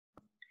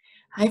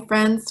Hi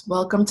friends,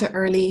 welcome to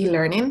Early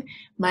Learning.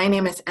 My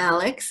name is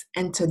Alex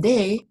and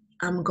today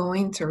I'm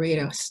going to read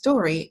a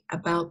story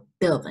about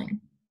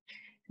building.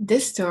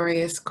 This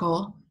story is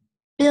called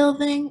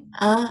Building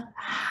a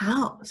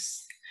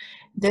House.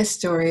 This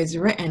story is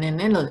written and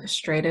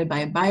illustrated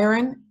by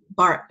Byron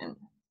Barton.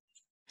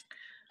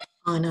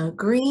 On a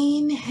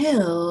green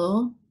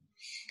hill.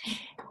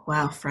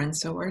 Wow friends,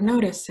 so we're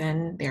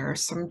noticing there are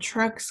some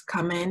trucks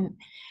coming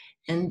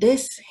and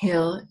this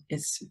hill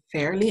is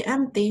fairly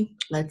empty.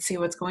 Let's see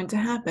what's going to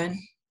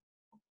happen.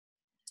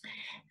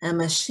 A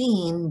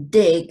machine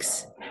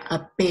digs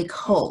a big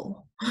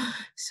hole.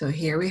 So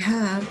here we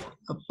have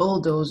a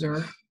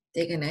bulldozer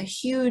digging a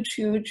huge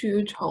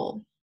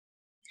hole.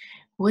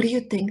 What do you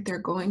think they're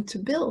going to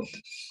build?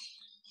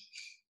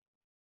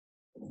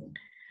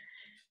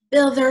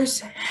 Builders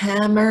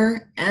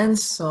hammer and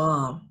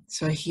saw.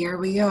 So here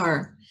we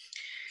are.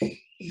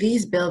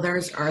 These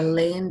builders are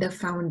laying the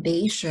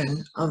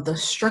foundation of the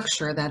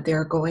structure that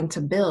they're going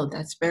to build.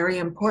 That's very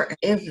important.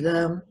 If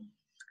the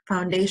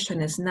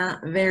foundation is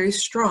not very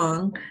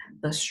strong,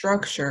 the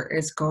structure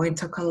is going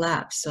to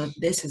collapse. So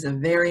this is a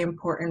very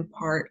important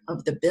part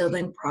of the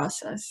building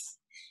process.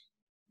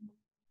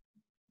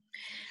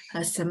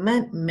 A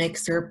cement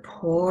mixer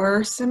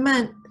pours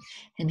cement,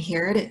 and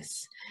here it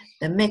is.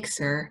 The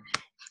mixer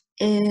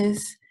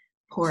is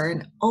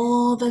pouring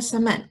all the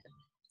cement,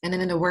 and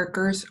then the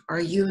workers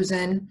are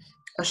using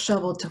a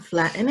shovel to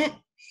flatten it,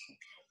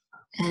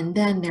 and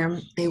then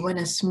they want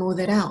to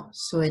smooth it out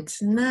so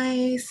it's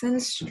nice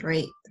and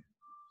straight.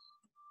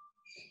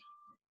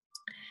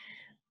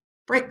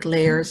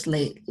 Bricklayers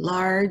lay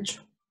large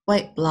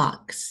white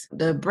blocks.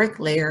 The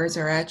bricklayers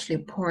are actually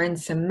pouring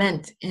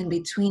cement in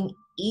between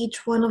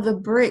each one of the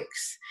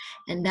bricks,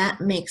 and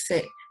that makes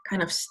it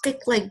kind of stick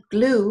like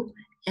glue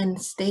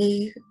and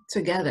stay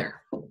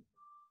together.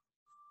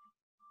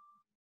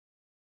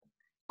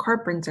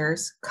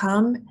 Carpenters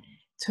come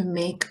to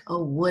make a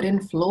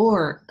wooden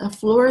floor. A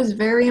floor is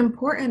very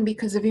important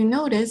because if you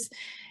notice,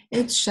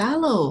 it's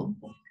shallow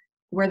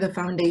where the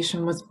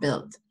foundation was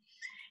built.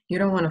 You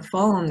don't want to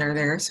fall under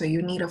there, so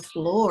you need a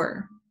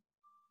floor.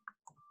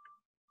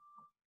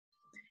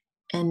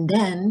 And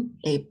then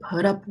they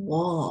put up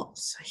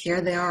walls. Here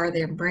they are,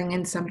 they're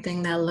bringing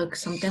something that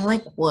looks something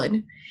like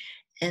wood,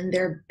 and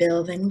they're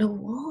building the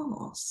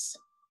walls.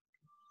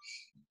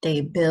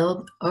 They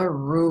build a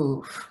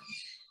roof.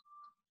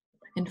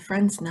 And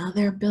friends, now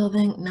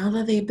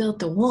that they built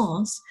the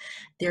walls,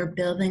 they're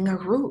building a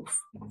roof.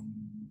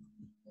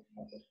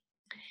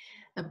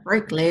 A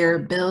bricklayer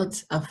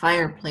builds a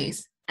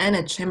fireplace and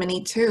a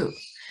chimney too.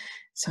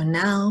 So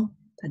now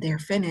that they're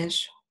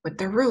finished with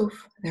the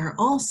roof, they're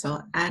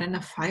also adding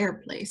a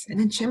fireplace and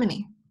a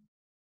chimney.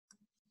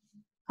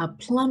 A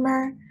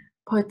plumber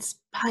puts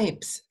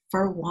pipes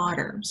for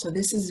water. So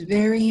this is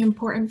very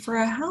important for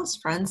a house,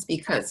 friends,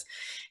 because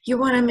you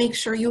want to make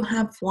sure you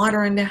have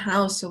water in the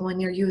house. So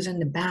when you're using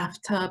the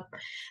bathtub,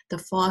 the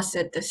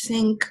faucet, the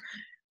sink,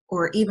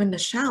 or even the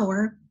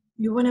shower,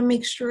 you want to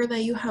make sure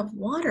that you have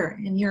water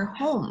in your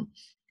home.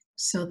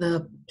 So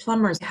the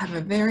plumbers have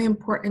a very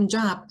important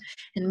job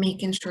in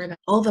making sure that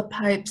all the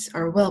pipes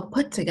are well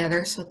put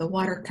together so the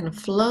water can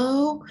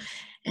flow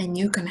and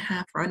you can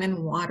have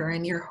running water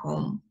in your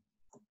home.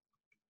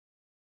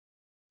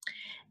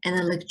 An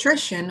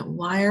electrician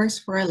wires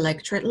for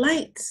electric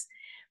lights.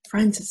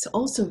 Friends, it's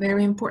also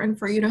very important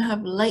for you to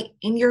have light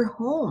in your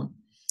home.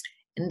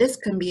 And this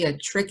can be a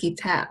tricky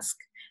task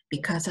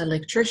because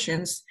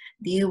electricians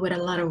deal with a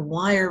lot of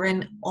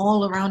wiring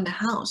all around the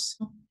house.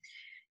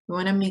 You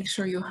want to make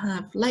sure you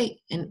have light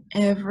in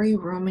every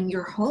room in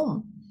your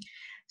home.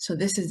 So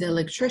this is the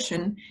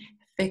electrician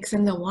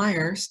fixing the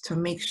wires to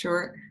make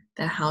sure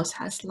the house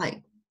has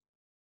light.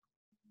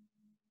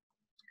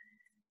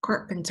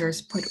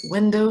 Carpenters put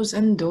windows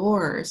and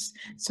doors.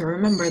 So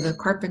remember, the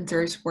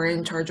carpenters were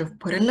in charge of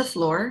putting the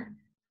floor,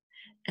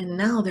 and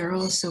now they're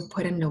also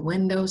putting the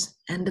windows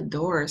and the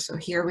doors. So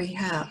here we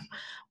have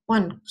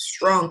one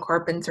strong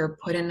carpenter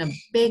put in a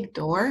big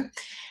door,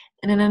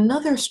 and then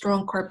another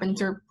strong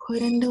carpenter put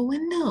in the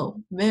window.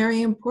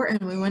 Very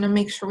important. We want to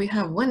make sure we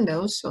have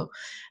windows so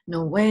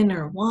no wind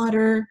or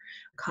water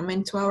come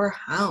into our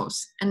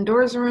house. And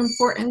doors are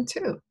important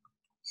too.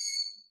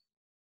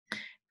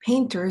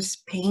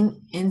 Painters paint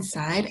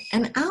inside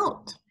and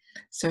out.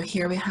 So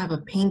here we have a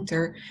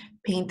painter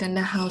painting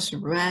the house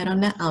red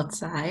on the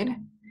outside.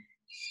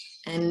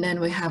 And then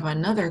we have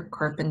another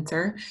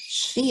carpenter.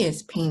 She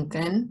is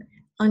painting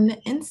on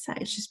the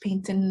inside. She's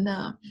painting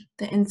the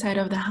inside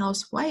of the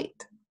house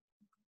white.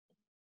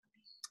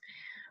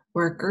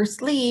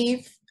 Workers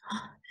leave.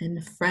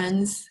 And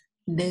friends,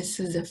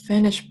 this is a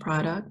finished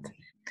product.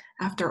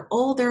 After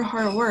all their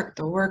hard work,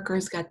 the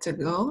workers got to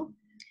go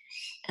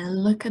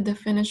and look at the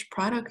finished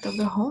product of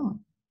the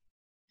home.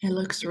 It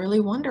looks really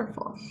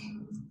wonderful.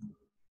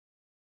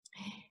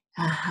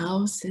 A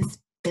house is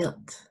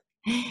built.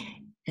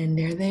 And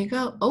there they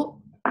go.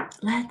 Oh,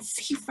 let's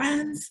see,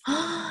 friends.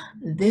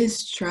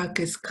 This truck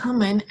is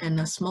coming and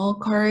a small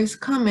car is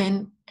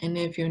coming. And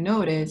if you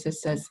notice, it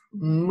says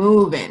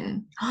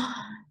moving.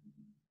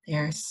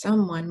 There's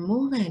someone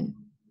moving.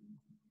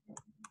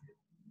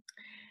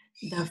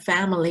 The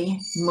family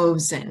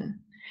moves in.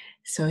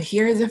 So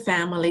here's a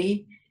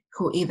family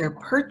who either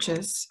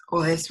purchased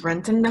or is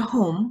renting the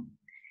home,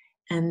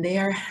 and they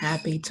are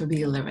happy to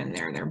be living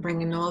there. They're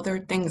bringing all their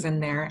things in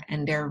there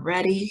and they're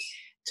ready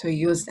to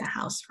use the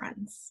house,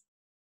 friends.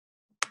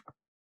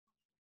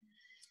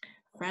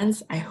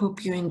 Friends, I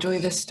hope you enjoy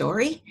the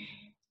story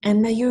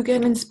and that you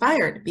get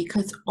inspired,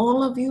 because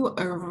all of you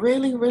are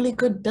really, really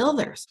good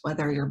builders.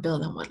 Whether you're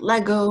building with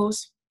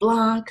Legos,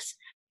 blocks,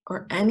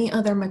 or any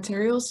other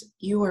materials,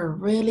 you are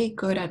really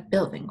good at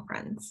building,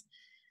 friends.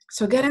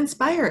 So get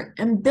inspired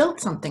and build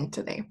something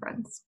today,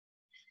 friends.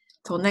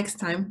 Till next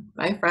time,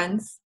 bye, friends.